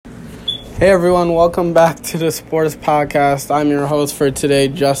Hey everyone, welcome back to the Sports Podcast. I'm your host for today,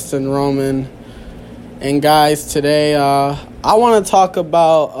 Justin Roman. And guys, today I want to talk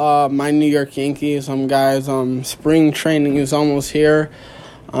about my New York Yankees. Guys, spring training is almost here.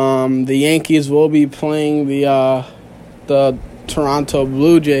 The Yankees will be playing the Toronto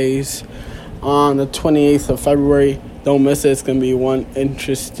Blue Jays on the 28th of February. Don't miss it. It's going to be one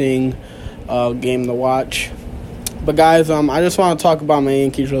interesting game to watch. But guys, I just want to talk about my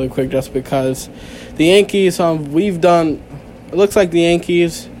Yankees really quick just because the Yankees, it looks like the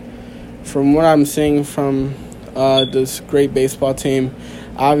Yankees, from what I'm seeing from this great baseball team,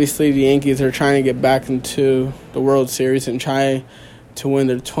 obviously the Yankees are trying to get back into the World Series and try to win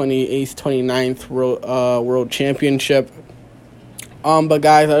their 28th, 29th World Championship. But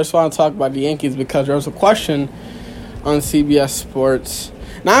guys, I just want to talk about the Yankees because there was a question on CBS Sports.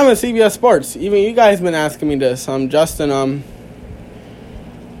 Now I'm at CBS Sports. Even you guys been asking me this. Justin,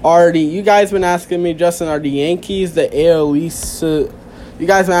 are the Yankees the AL East? You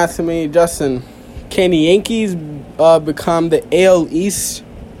guys been asking me, Justin, can the Yankees become the AL East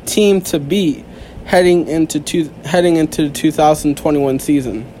team to beat heading into the 2021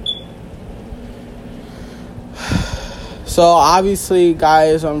 season? So obviously,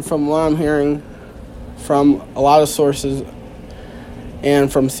 guys, from what I'm hearing from a lot of sources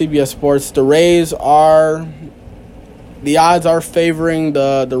and from CBS Sports, the odds are favoring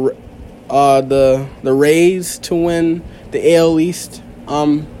the Rays to win the AL East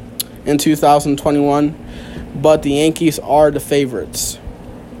in 2021, but the Yankees are the favorites.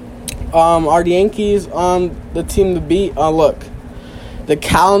 Are the Yankees the team to beat? Look, the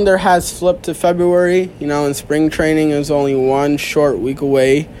calendar has flipped to February. And spring training is only one short week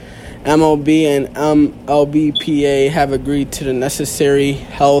away. MLB and MLBPA have agreed to the necessary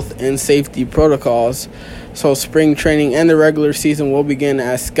health and safety protocols, so spring training and the regular season will begin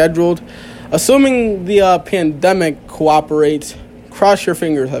as scheduled. Assuming the pandemic cooperates, cross your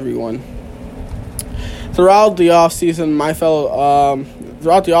fingers, everyone. Throughout the offseason,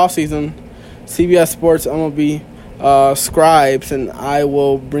 CBS Sports MLB scribes, and I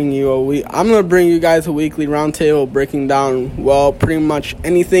will bring you I'm going to bring you guys a weekly roundtable breaking down, pretty much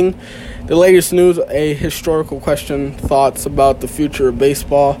anything, the latest news, a historical question, thoughts about the future of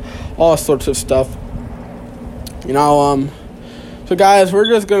baseball, all sorts of stuff. So guys, we're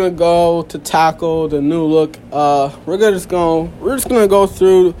just going to go to tackle the new look. We're just going to go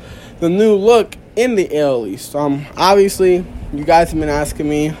through the new look in the AL East. Obviously, you guys have been asking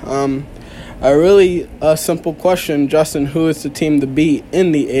me, a really simple question, Justin, who is the team to beat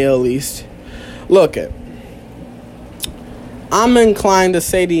in the AL East? Look, I'm inclined to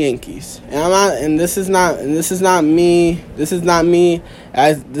say the Yankees, and this is not me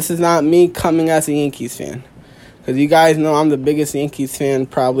coming as a Yankees fan, because you guys know I'm the biggest Yankees fan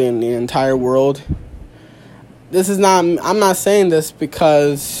probably in the entire world. I'm not saying this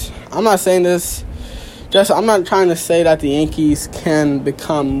I'm not trying to say that the Yankees can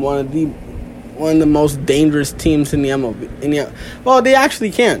become one of the most dangerous teams in the MLB. Well, they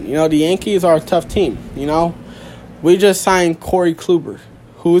actually can. The Yankees are a tough team. We just signed Corey Kluber,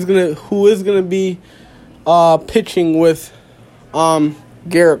 who is gonna be pitching with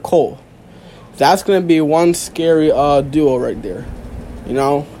Garrett Cole. That's gonna be one scary duo right there.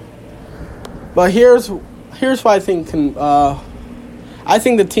 But here's what I think I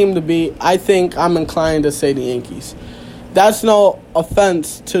think the team to beat. I think I'm inclined to say the Yankees. That's no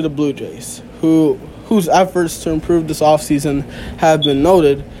offense to the Blue Jays, whose efforts to improve this offseason have been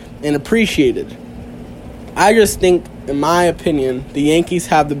noted and appreciated. I just think, in my opinion, the Yankees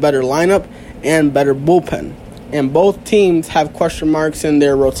have the better lineup and better bullpen, and both teams have question marks in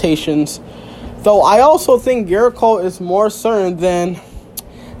their rotations. Though I also think Garrett Cole is more certain than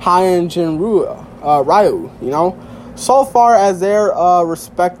Hyun-Jin Ryu. So far as their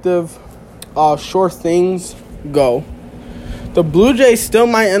respective sure things go, the Blue Jays still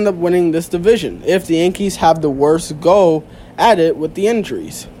might end up winning this division if the Yankees have the worst go at it with the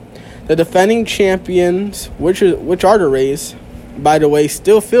injuries. The defending champions, which are the Rays, by the way,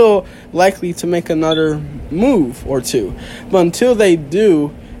 still feel likely to make another move or two. But until they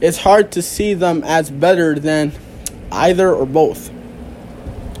do, it's hard to see them as better than either or both.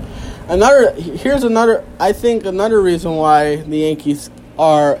 Another reason why the Yankees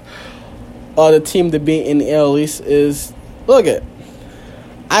are the team to beat in the AL East is, I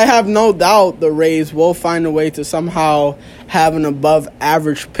have no doubt the Rays will find a way to somehow have an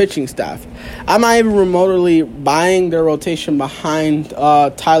above-average pitching staff. I'm not even remotely buying their rotation behind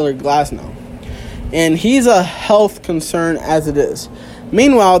Tyler Glasnow, and he's a health concern as it is.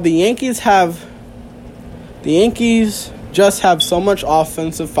 Meanwhile, the Yankees just have so much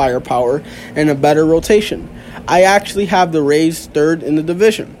offensive firepower and a better rotation. I actually have the Rays third in the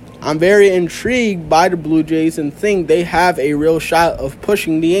division. I'm very intrigued by the Blue Jays and think they have a real shot of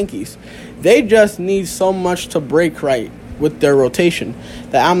pushing the Yankees. They just need so much to break right with their rotation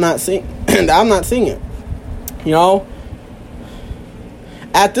that I'm not seeing it.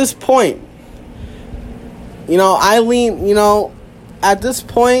 At this point, at this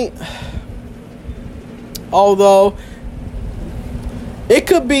point, although it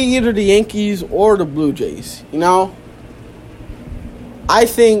could be either the Yankees or the Blue Jays, I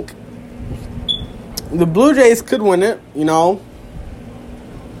think the Blue Jays could win it,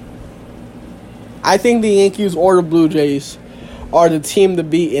 I think the Yankees or the Blue Jays are the team to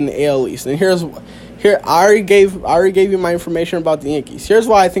beat in the AL East. And here I already gave you my information about the Yankees. Here's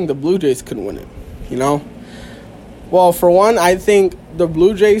why I think the Blue Jays could win it. Well, for one, I think the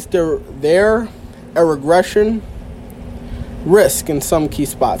Blue Jays they're a regression risk in some key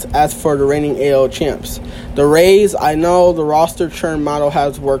spots as for the reigning AL champs. The Rays, I know the roster churn model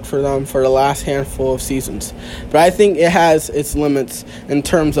has worked for them for the last handful of seasons, but I think it has its limits in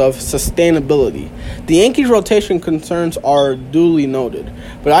terms of sustainability. The Yankees' rotation concerns are duly noted,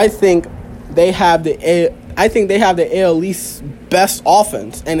 but I think they have the AL East's best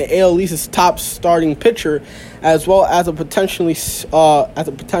offense and the AL East's top starting pitcher, as well as a potentially strong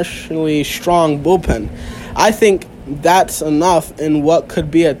bullpen. I think that's enough in what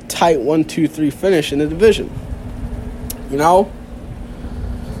could be a tight 1-2-3 finish in the division.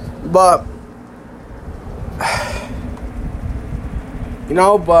 But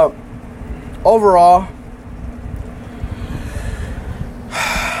overall,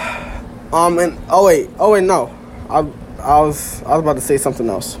 I was about to say something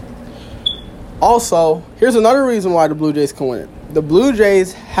else. Also, here's another reason why the Blue Jays can win it. The Blue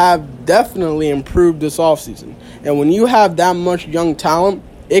Jays have definitely improved this offseason. And when you have that much young talent,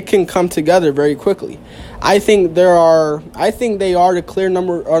 it can come together very quickly. I think they are the clear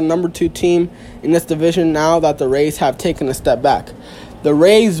number 2 team in this division now that the Rays have taken a step back. The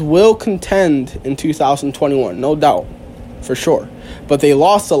Rays will contend in 2021, no doubt, for sure. But they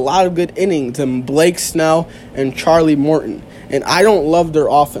lost a lot of good innings in Blake Snell and Charlie Morton, and I don't love their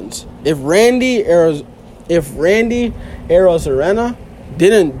offense. If Randy Arozarena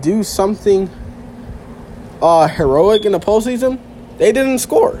didn't do something heroic in the postseason, they didn't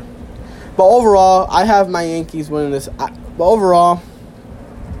score. But overall, I have my Yankees winning this.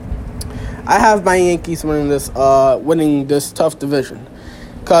 Winning this tough division.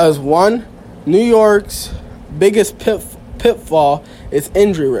 Because one, New York's biggest pitfall is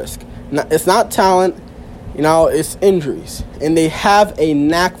injury risk. It's not talent, it's injuries. And they have a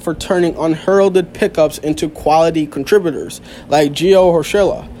knack for turning unheralded pickups into quality contributors, like Gio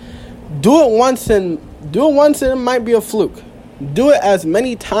Urshela. Do it once and it might be a fluke. Do it as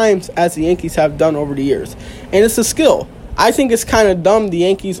many times as the Yankees have done over the years. And it's a skill. I think it's kind of dumb the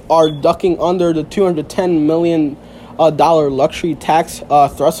Yankees are ducking under the $210 million luxury tax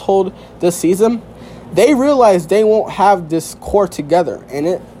threshold this season. They realize they won't have this core together and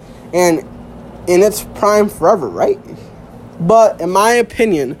in its prime forever, right? But in my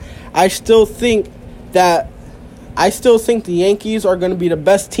opinion, I still think the Yankees are going to be the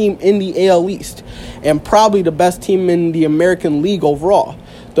best team in the AL East and probably the best team in the American League overall.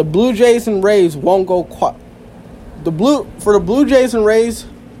 The Blue Jays and Rays won't go for the Blue Jays and Rays,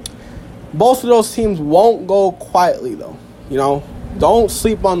 both of those teams won't go quietly though. Don't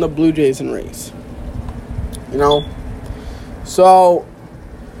sleep on the Blue Jays and Rays. So,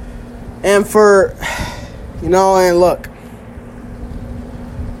 and look,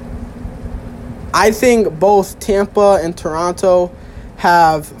 I think both Tampa and Toronto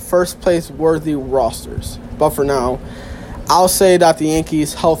have first place worthy rosters. But for now, I'll say that the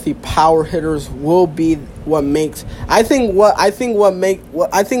Yankees' healthy power hitters will be what makes. I think the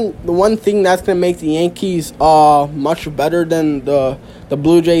one thing that's gonna make the Yankees much better than the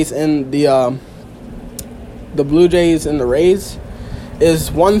Blue Jays and the Blue Jays and the Rays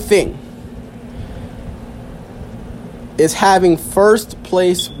is one thing. Is having first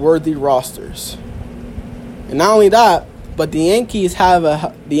place worthy rosters. And not only that, but the Yankees have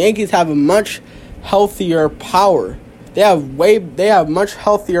a much healthier power. They have much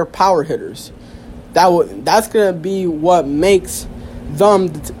healthier power hitters. That's gonna be what makes them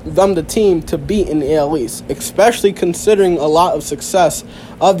the team to beat in the AL East, especially considering a lot of success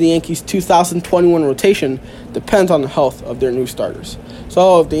of the Yankees' 2021 rotation depends on the health of their new starters.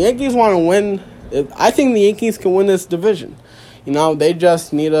 So if the Yankees want to win, I think the Yankees can win this division. They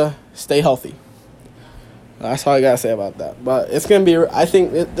just need to stay healthy. That's all I gotta say about that. But it's gonna be. I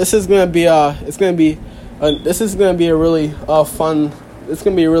think this is gonna be. It's gonna be This is going to be a really fun. It's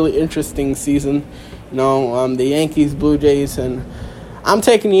going to be a really interesting season. The Yankees, Blue Jays, and I'm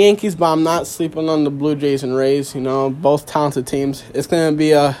taking the Yankees, but I'm not sleeping on the Blue Jays and Rays. Both talented teams. It's going to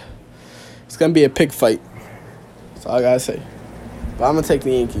be a pig fight. That's all I gotta say. But I'm gonna take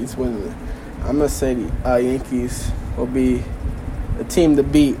the Yankees winning it. I'm gonna say the Yankees will be the team to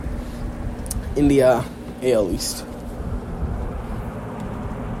beat in the AL East.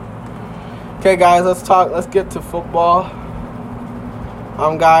 Okay, guys, let's get to football.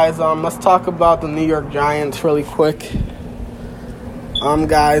 Guys, let's talk about the New York Giants really quick.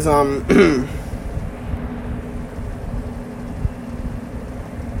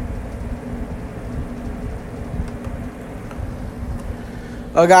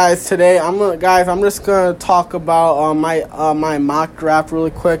 Guys, today I'm just gonna talk about my mock draft really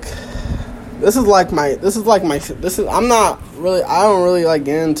quick. I don't really like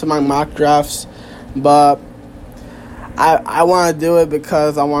getting into my mock drafts, but I want to do it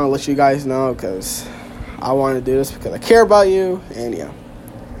because I want to let you guys know, because I want to do this because I care about you, and yeah.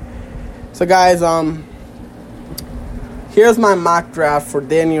 So guys, here's my mock draft for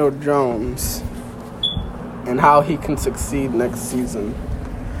Daniel Jones and how he can succeed next season.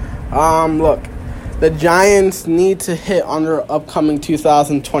 Look, the Giants need to hit on their upcoming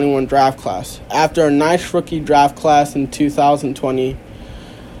 2021 draft class. After a nice rookie draft class in 2020,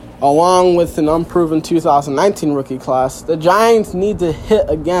 along with an unproven 2019 rookie class, the Giants need to hit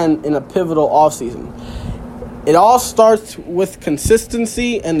again in a pivotal offseason. It all starts with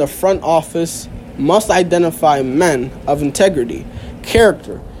consistency, and the front office must identify men of integrity,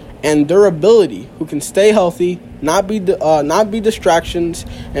 character, and durability who can stay healthy, not be distractions,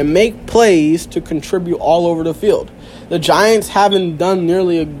 and make plays to contribute all over the field. The Giants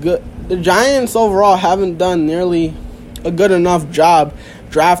overall haven't done nearly a good enough job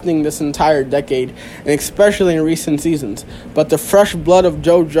drafting this entire decade, and especially in recent seasons. But the fresh blood of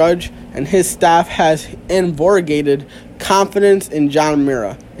Joe Judge and his staff has invigorated confidence in John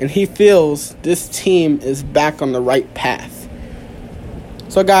Mara, and he feels this team is back on the right path.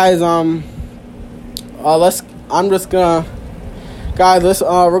 So guys, we're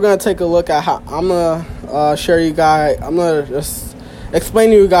gonna take a look at how I'm gonna just explain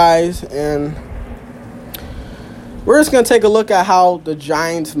to you guys, and we're just gonna take a look at how the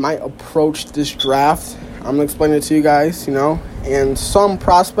Giants might approach this draft. I'm gonna explain it to you guys, and some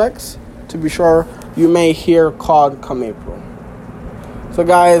prospects, to be sure, you may hear called come April. So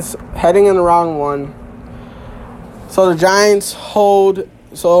guys, heading in round one. So the Giants in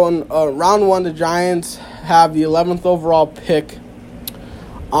round one, the Giants have the 11th overall pick.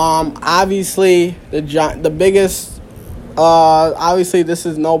 Obviously, obviously this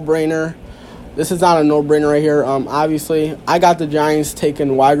is no-brainer. This is not a no-brainer right here. Obviously, I got the Giants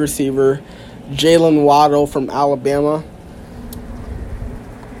taking wide receiver Jalen Waddle from Alabama.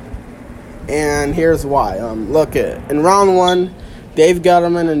 And here's why. In round one, Dave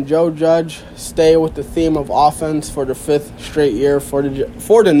Gettleman and Joe Judge stay with the theme of offense for the fifth straight year for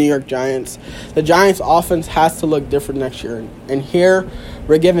the New York Giants. The Giants' offense has to look different next year. And here,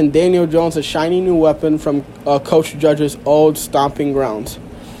 we're giving Daniel Jones a shiny new weapon from Coach Judge's old stomping grounds.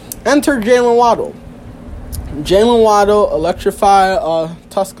 Enter Jalen Waddle. Jalen Waddle electrified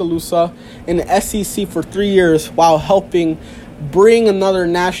Tuscaloosa in the SEC for 3 years while helping bring another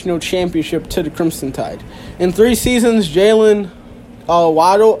national championship to the Crimson Tide. In 3 seasons, Jalen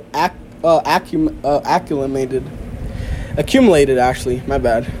Waddle accumulated, my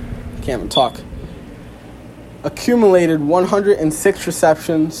bad, can't even talk. Accumulated 106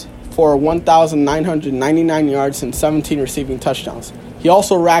 receptions for 1,999 yards and 17 receiving touchdowns. He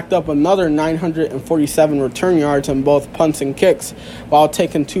also racked up another 947 return yards on both punts and kicks, while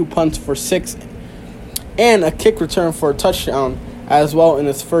taking 2 punts for 6 and a kick return for a touchdown as well in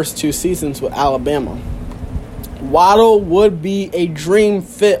his first 2 seasons with Alabama. Waddle would be a dream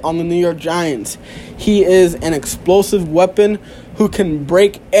fit on the New York Giants. He is an explosive weapon who can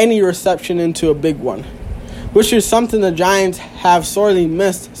break any reception into a big one, which is something the Giants have sorely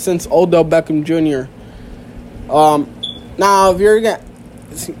missed since Odell Beckham Jr. Now, if you're going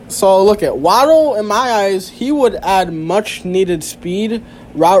so look at Waddle, in my eyes, he would add much needed speed,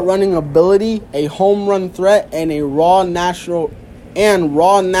 route running ability, a home run threat, and a raw natural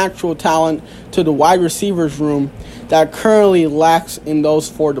talent to the wide receivers room that currently lacks in those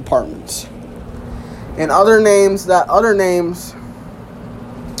 4 departments. And other names that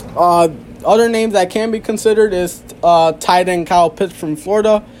can be considered is tight end Kyle Pitts from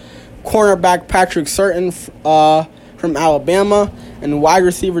Florida, cornerback Patrick Surtain from Alabama, and wide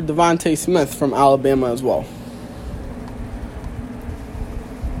receiver Devontae Smith from Alabama as well.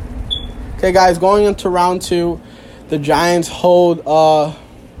 Okay, guys, going into round 2, the Giants hold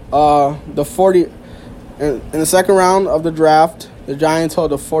the 40 in the second round of the draft. The Giants hold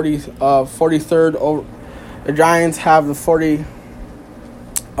the 43rd over. The Giants have the 43rd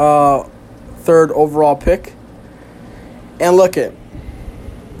overall pick. And look it.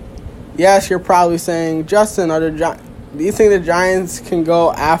 Yes, you're probably saying, Justin, do you think the Giants can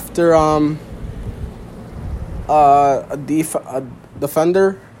go after a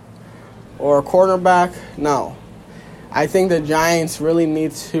defender or a cornerback? No. I think the Giants really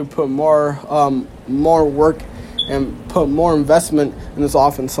need to put more work and put more investment in this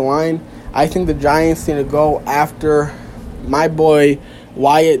offensive line. I think the Giants need to go after my boy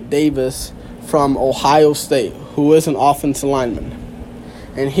Wyatt Davis from Ohio State, who is an offensive lineman.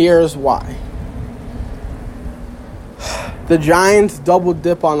 And here's why. The Giants double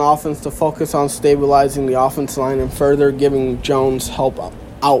dip on offense to focus on stabilizing the offensive line and further giving Jones help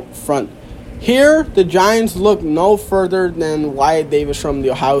out front. Here, the Giants look no further than Wyatt Davis from the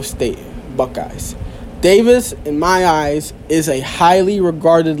Ohio State Buckeyes. Davis, in my eyes, is a highly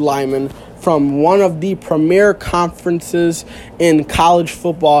regarded lineman from one of the premier conferences in college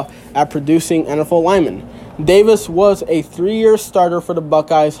football at producing NFL linemen. Davis was a 3-year starter for the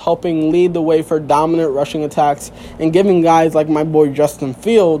Buckeyes, helping lead the way for dominant rushing attacks and giving guys like my boy Justin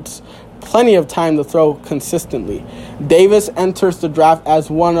Fields plenty of time to throw consistently. Davis enters the draft as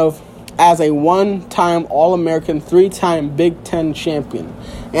a one-time All-American, 3-time Big Ten champion,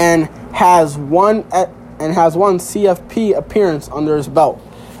 and has one CFP appearance under his belt.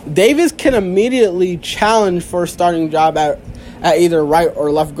 Davis can immediately challenge for a starting job at either right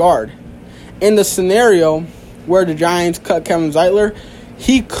or left guard. In the scenario where the Giants cut Kevin Zeitler,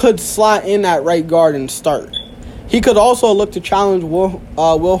 he could slot in at right guard and start. He could also look to challenge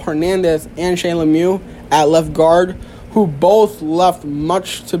Will Hernandez and Shane Lemieux at left guard, who both left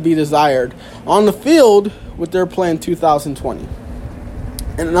much to be desired on the field with their play in 2020.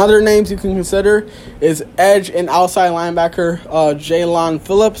 And other names you can consider is edge and outside linebacker Jalen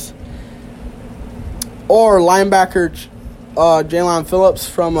Phillips, or linebacker Jalen Phillips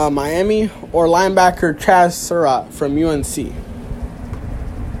from Miami, or linebacker Chaz Surratt from UNC.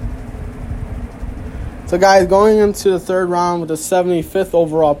 So, guys, going into the third round with the 75th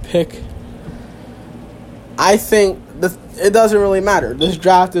overall pick, I think it doesn't really matter. This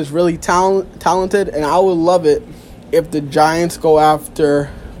draft is really talented, and I would love it if the Giants go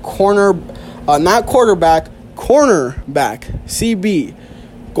after cornerback, CB,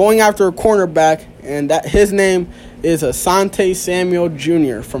 going after a cornerback, and that his name is Asante Samuel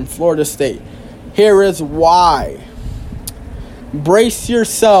Jr. from Florida State. Here is why. Brace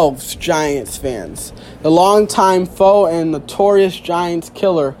yourselves, Giants fans. The longtime foe and notorious Giants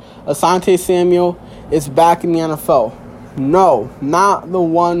killer, Asante Samuel, is back in the NFL. No, not the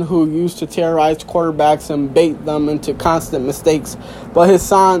one who used to terrorize quarterbacks and bait them into constant mistakes, but his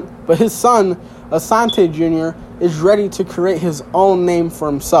son, Asante Jr., is ready to create his own name for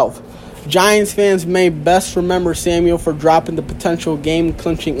himself. Giants fans may best remember Samuel for dropping the potential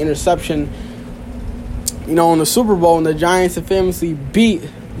game-clinching interception, in the Super Bowl, and the Giants had famously beat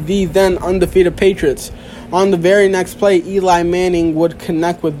the then undefeated Patriots. On the very next play, Eli Manning would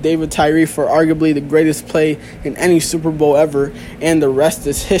connect with David Tyree for arguably the greatest play in any Super Bowl ever, and the rest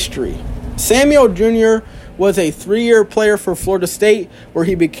is history. Samuel Jr. was a 3-year player for Florida State, where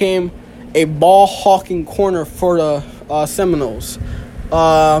he became a ball-hawking corner for the Seminoles.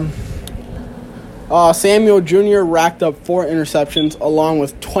 Samuel Jr. racked up 4 interceptions along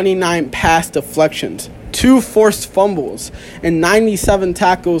with 29 pass deflections, 2 forced fumbles, and 97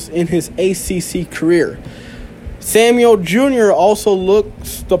 tackles in his ACC career. Samuel Jr. also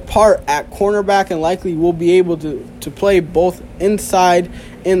looks the part at cornerback and likely will be able to play both inside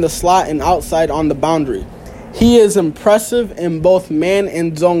in the slot and outside on the boundary. He is impressive in both man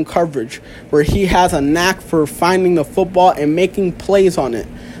and zone coverage, where he has a knack for finding the football and making plays on it.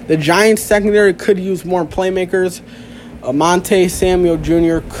 The Giants secondary could use more playmakers. Monte Samuel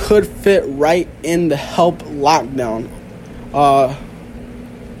Jr. could fit right in the help lockdown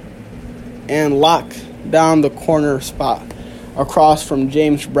and lock down the corner spot across from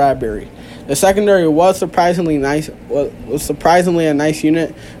James Bradbury. The secondary was surprisingly a nice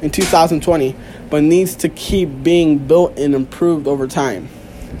unit in 2020, but needs to keep being built and improved over time.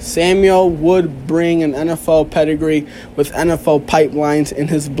 Samuel would bring an NFL pedigree with NFL pipelines in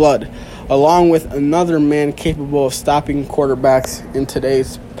his blood, along with another man capable of stopping quarterbacks in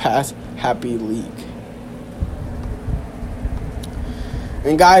today's pass-happy league.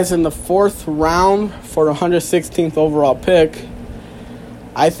 And guys, in the 4th round for the 116th overall pick,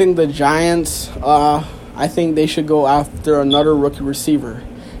 I think the Giants, I think they should go after another rookie receiver.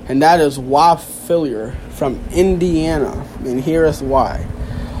 and that is Florio from Indiana. And here is why.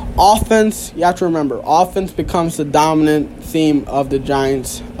 Offense, you have to remember, offense becomes the dominant theme of the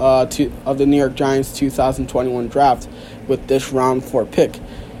Giants, of the New York Giants 2021 draft with this round 4 pick.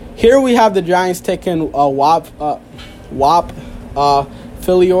 Here we have the Giants taking Florio,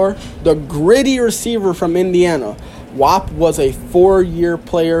 the gritty receiver from Indiana. Wap was a 4-year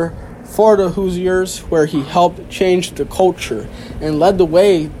player for the Hoosiers, where he helped change the culture and led the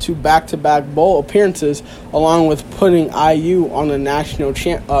way to back-to-back bowl appearances, along with putting IU on the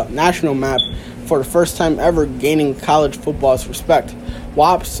national map for the first time ever, gaining college football's respect.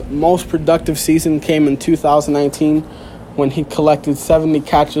 Wap's most productive season came in 2019 when he collected 70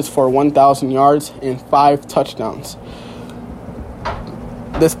 catches for 1,000 yards and 5 touchdowns.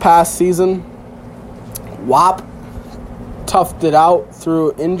 This past season, Wap toughed it out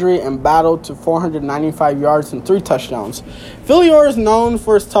through injury and battled to 495 yards and 3 touchdowns. Florio is known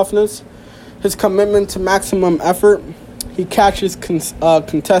for his toughness, his commitment to maximum effort. He catches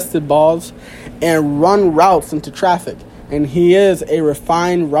contested balls and run routes into traffic. And he is a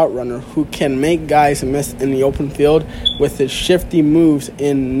refined route runner who can make guys miss in the open field with his shifty moves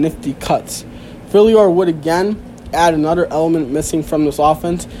and nifty cuts. Florio would again add another element missing from this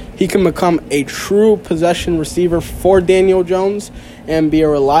offense. He can become a true possession receiver for Daniel Jones and be a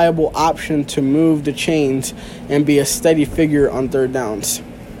reliable option to move the chains and be a steady figure on third downs.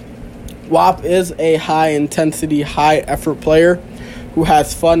 Wap is a high-intensity, high-effort player who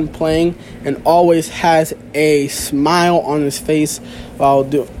has fun playing and always has a smile on his face while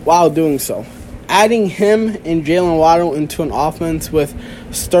doing so. Adding him and Jalen Waddle into an offense with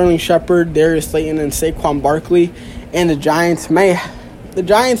Sterling Shepard, Darius Slayton, and Saquon Barkley, and the Giants may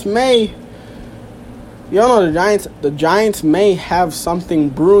have something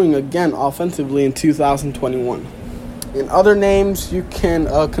brewing again offensively in 2021. And other names you can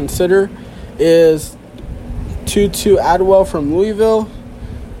consider is Tutu Atwell from Louisville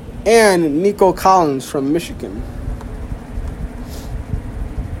and Nico Collins from Michigan.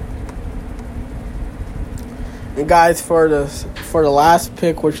 And guys, for the last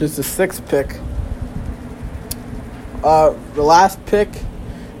pick, which is the 6th pick, the last pick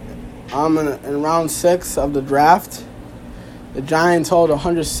in round 6 of the draft, the Giants hold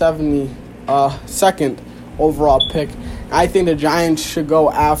 172nd overall pick. I think the Giants should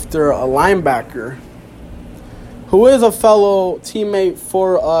go after a linebacker who is a fellow teammate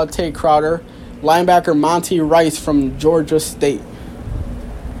for Tate Crowder, linebacker Monty Rice from Georgia State.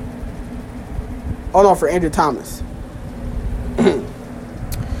 Oh, no, for Andrew Thomas.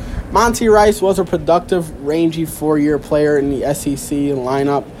 Monty Rice was a productive, rangy 4-year player in the SEC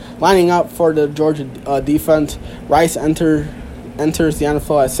lining up for the Georgia defense. Rice enters the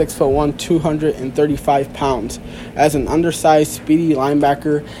NFL at 6'1", 235 pounds, as an undersized, speedy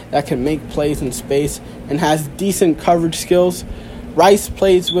linebacker that can make plays in space and has decent coverage skills. Rice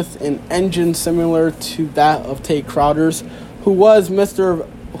plays with an engine similar to that of Tate Crowder's, who was Mr.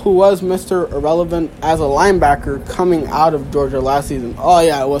 Irrelevant as a linebacker coming out of Georgia last season. Oh,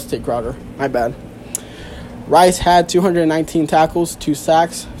 yeah, it was Tate Crowder. My bad. Rice had 219 tackles, 2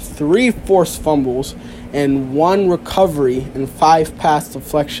 sacks, 3 forced fumbles, and 1 recovery and 5 pass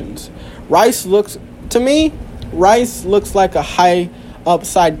deflections. Rice looks like a high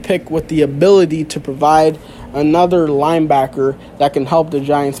upside pick with the ability to provide another linebacker that can help the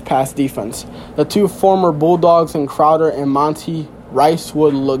Giants' pass defense. The 2 former Bulldogs and Crowder and Monty Rice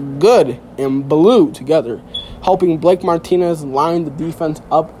would look good in blue together, helping Blake Martinez line the defense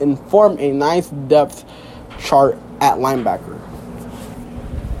up and form a nice depth chart at linebacker.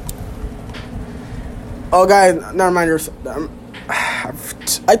 Oh, guys, never mind.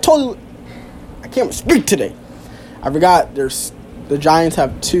 I can't speak today. I forgot the Giants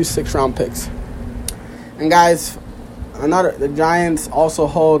have 2 6th-round picks. And, guys, the Giants also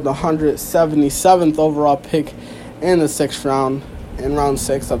hold the 177th overall pick in the 6th round, in round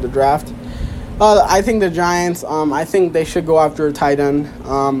 6 of the draft. I think the Giants, I think they should go after a tight end.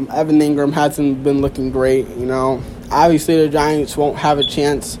 Evan Ingram hasn't been looking great, Obviously, the Giants won't have a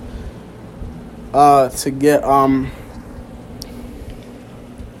chance to get,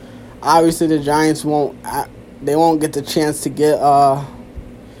 obviously the Giants won't get the chance to get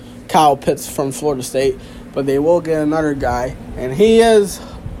Kyle Pitts from Florida State, but they will get another guy, and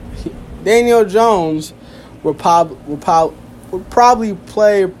Daniel Jones will probably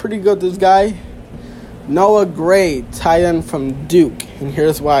play pretty good. This guy, Noah Gray, tight end from Duke, and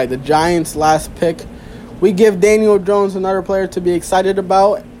here's why. The Giants' last pick, we give Daniel Jones another player to be excited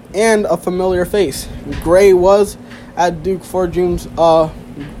about and a familiar face. Gray was at Duke for Noah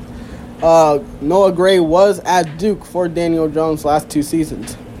Gray was at Duke for Daniel Jones' last 2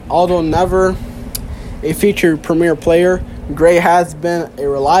 seasons. although never a featured premier player, Gray has been a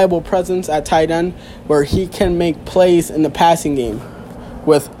reliable presence at tight end where he can make plays in the passing game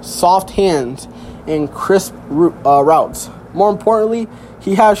with soft hands and crisp routes. More importantly,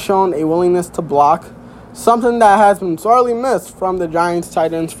 he has shown a willingness to block, something that has been sorely missed from the Giants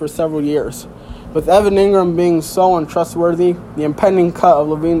tight ends for several years. With Evan Ingram being so untrustworthy, the impending cut of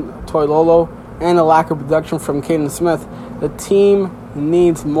Levine Toilolo, and the lack of production from Caden Smith, the team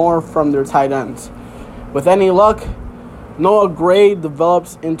needs more from their tight ends. With any luck, Noah Gray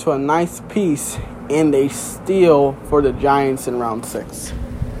develops into a nice piece and a steal for the Giants in round 6.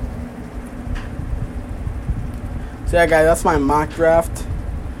 So yeah, guys, that's my mock draft.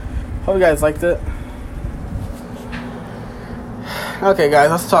 Hope you guys liked it. Okay,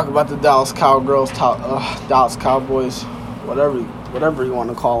 guys, let's talk about the Dallas Cowgirls, Dallas Cowboys, whatever you want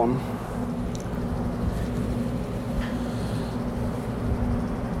to call them.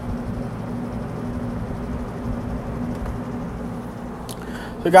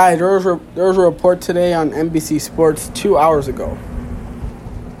 So, guys, there was a report today on NBC Sports 2 hours ago.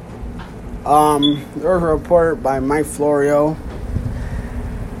 There was a report by Mike Florio.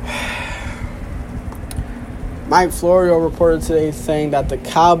 Mike Florio reported today saying that the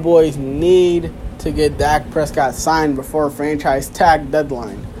Cowboys need to get Dak Prescott signed before franchise tag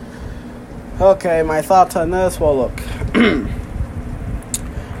deadline. Okay, my thoughts on this? Well, look.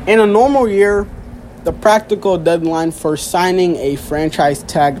 In a normal year, the practical deadline for signing a franchise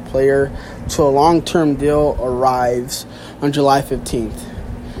tagged player to a long-term deal arrives on July 15th.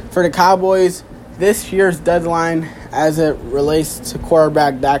 For the Cowboys, this year's deadline as it relates to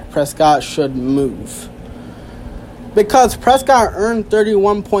quarterback Dak Prescott should move. Because Prescott earned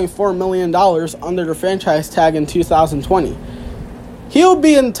 $31.4 million under the franchise tag in 2020. He'll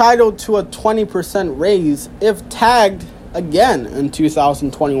be entitled to a 20% raise if tagged again in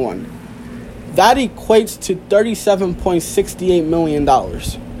 2021. That equates to $37.68 million,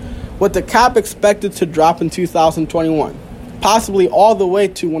 with the cap expected to drop in 2021, possibly all the way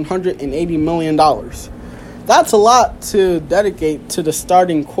to $180 million. That's a lot to dedicate to the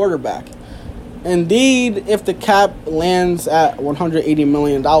starting quarterback. Indeed, if the cap lands at $180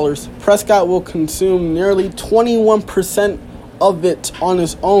 million, Prescott will consume nearly 21% of it on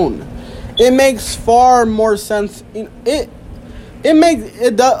his own. It makes far more sense. It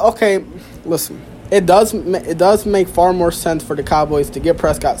does make far more sense for the Cowboys to get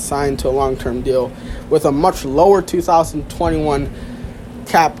Prescott signed to a long-term deal with a much lower 2021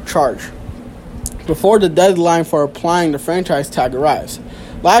 cap charge before the deadline for applying the franchise tag arrives.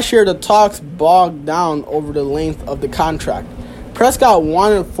 Last year, the talks bogged down over the length of the contract. Prescott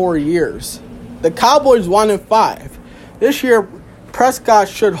wanted 4 years. The Cowboys wanted 5. This year, Prescott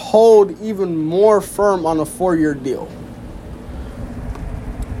should hold even more firm on a 4-year deal.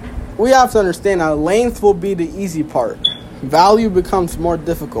 We have to understand that length will be the easy part. Value becomes more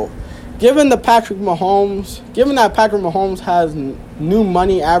difficult. Given that Patrick Mahomes has new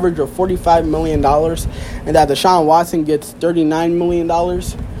money average of $45 million and that Deshaun Watson gets $39 million,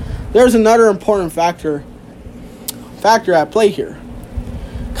 there's another important factor at play here.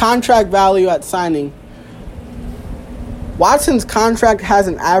 Contract value at signing. Watson's contract has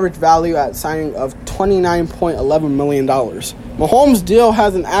an average value at signing of $29.11 million. Mahomes' deal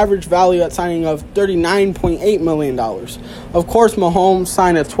has an average value at signing of $39.8 million. Of course, Mahomes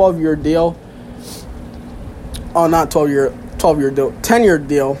signed a 12-year deal. Oh, not 12-year deal, 10-year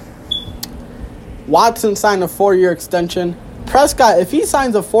deal. Watson signed a 4-year extension. Prescott, if he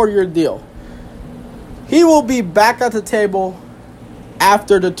signs a 4-year deal, he will be back at the table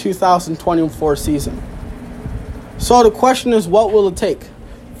after the 2024 season. So the question is, what will it take?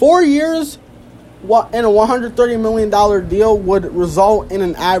 4 years in a $130 million deal would result in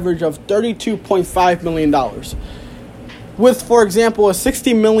an average of $32.5 million. With, for example, a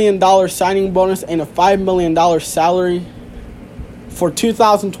 $60 million signing bonus and a $5 million salary for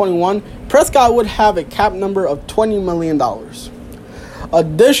 2021, Prescott would have a cap number of $20 million.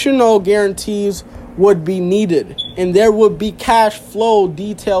 Additional guarantees would be needed, and there would be cash flow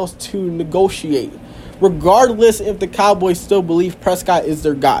details to negotiate, regardless if the Cowboys still believe Prescott is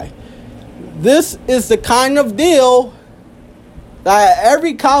their guy. This is the kind of deal that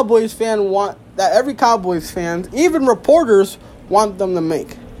every Cowboys fan, even reporters, want them to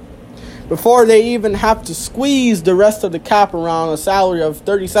make before they even have to squeeze the rest of the cap around a salary of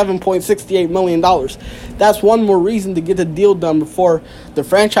 $37.68 million. That's one more reason to get the deal done before the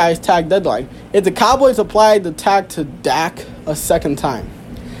franchise tag deadline. If the Cowboys applied the tag to Dak a second time,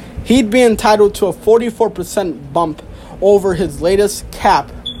 he'd be entitled to a 44% bump over his latest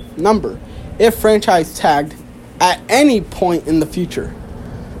cap number if franchise tagged at any point in the future.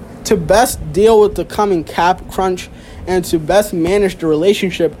 to best deal with the coming cap crunch and to best manage the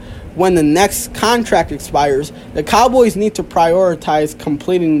relationship when the next contract expires, the Cowboys need to prioritize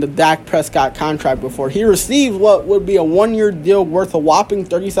completing the Dak Prescott contract before he receives what would be a one-year deal worth a whopping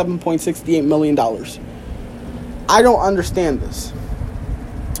 $37.68 million. I don't understand this.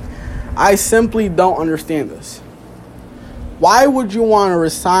 I simply don't understand this. Why would you want to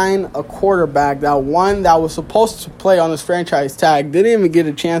resign a quarterback that was supposed to play on his franchise tag, didn't even get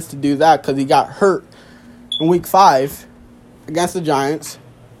a chance to do that because he got hurt in Week 5 against the Giants?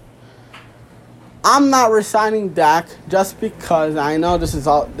 I'm not resigning Dak just because I know this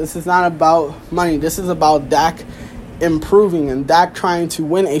is not about money. This is about Dak improving and Dak trying to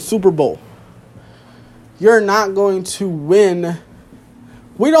win a Super Bowl. You're not going to win.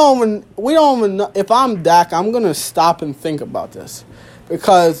 We don't even know. If I'm Dak, I'm going to stop and think about this.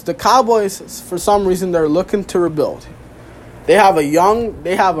 Because the Cowboys, for some reason, they're looking to rebuild. They have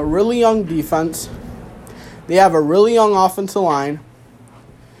a really young defense. They have a really young offensive line.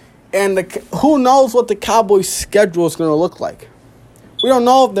 And who knows what the Cowboys' schedule is going to look like. We don't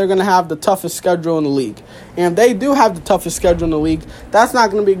know if they're going to have the toughest schedule in the league. And if they do have the toughest schedule in the league, that's not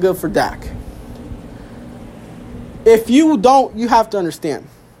going to be good for Dak. If you don't, you have to understand.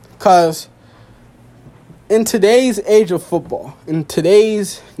 Because in today's age of football, in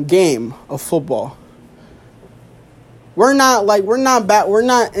today's game of football, we're not in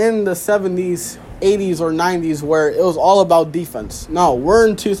the 70s, 80s, or 90s where it was all about defense. No, we're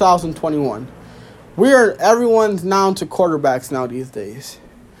in 2021. Everyone's now to quarterbacks now these days.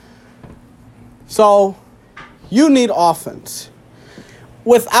 So, you need offense.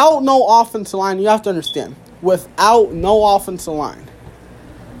 Without no offensive line, you have to understand. Without no offensive line,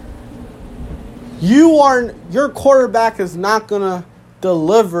 your quarterback is not going to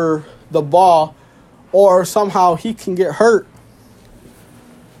deliver the ball, or somehow he can get hurt.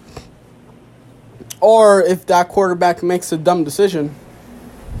 Or if that quarterback makes a dumb decision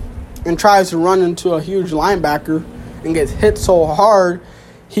and tries to run into a huge linebacker and gets hit so hard,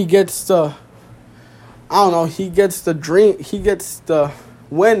 he gets the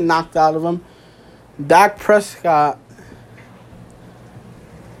wind knocked out of him. Dak Prescott,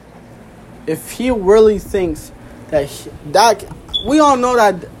 if he really thinks that we all know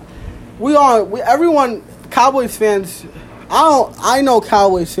that everyone, Cowboys fans, I know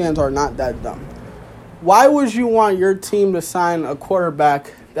Cowboys fans are not that dumb. Why would you want your team to sign a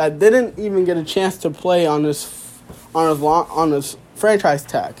quarterback that didn't even get a chance to play on his franchise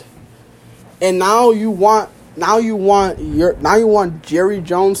tag? And now you want Jerry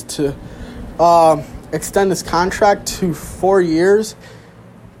Jones to extend his contract to 4 years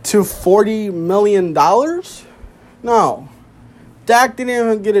to $40 million? No. Dak didn't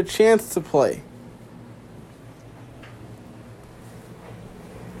even get a chance to play.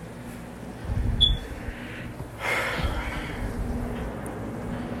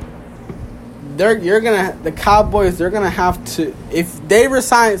 The Cowboys, they're gonna have to, if they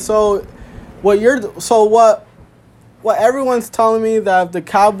resign. What everyone's telling me, that if the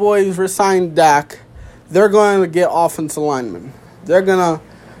Cowboys resign Dak, they're going to get offensive linemen. They're gonna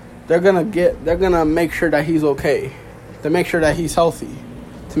make sure that he's okay, to make sure that he's healthy,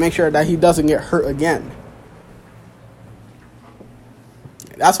 to make sure that he doesn't get hurt again.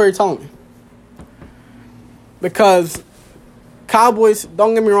 That's what you're telling me. Because Cowboys,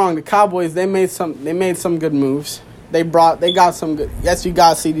 don't get me wrong, the Cowboys, they made some good moves. They got some good. Yes, you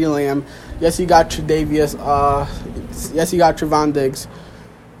got CeeDee Lamb. Yes, you got Tre'Davious. Yes, you got Trevon Diggs.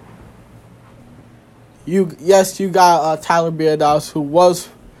 You got Tyler Biadasz, who was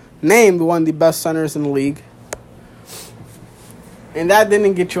named one of the best centers in the league. And that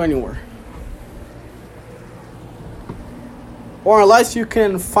didn't get you anywhere. Or unless you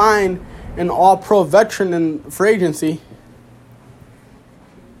can find an all-pro veteran in free agency,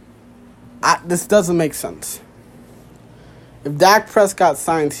 this doesn't make sense. If Dak Prescott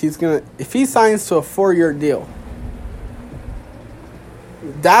signs, if he signs to a 4-year deal,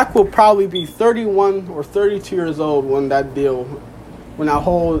 Dak will probably be 31 or 32 years old when that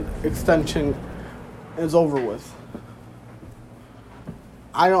whole extension is over with.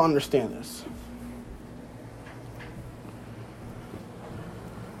 I don't understand this.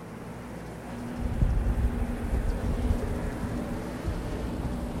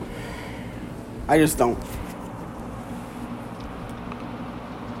 I just don't.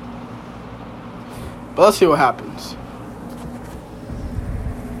 But let's see what happens.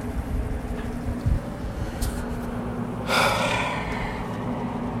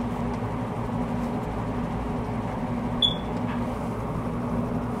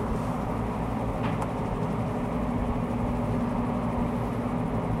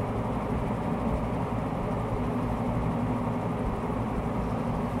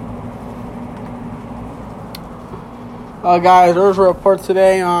 Guys, there was a report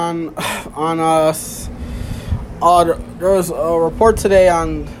today on us. There was a report today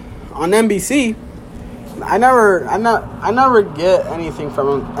on NBC. I never get anything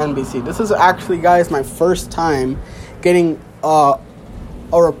from NBC. This is actually, guys, my first time getting a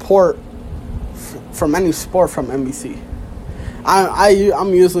report from any sport from NBC.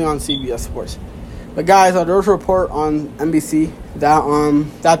 I'm usually on CBS Sports, but guys, there was a report on NBC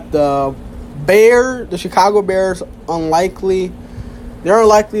that the Chicago Bears they're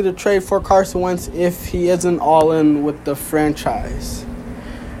unlikely to trade for Carson Wentz if he isn't all in with the franchise.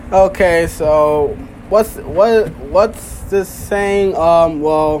 Okay, so what's this saying?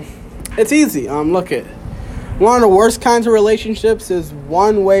 Well, it's easy. Look at one of the worst kinds of relationships is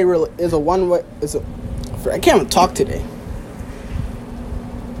I can't even talk today.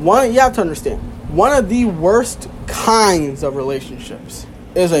 You have to understand, one of the worst kinds of relationships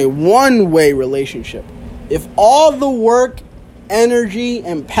is a one-way relationship. If all the work, energy,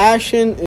 and passion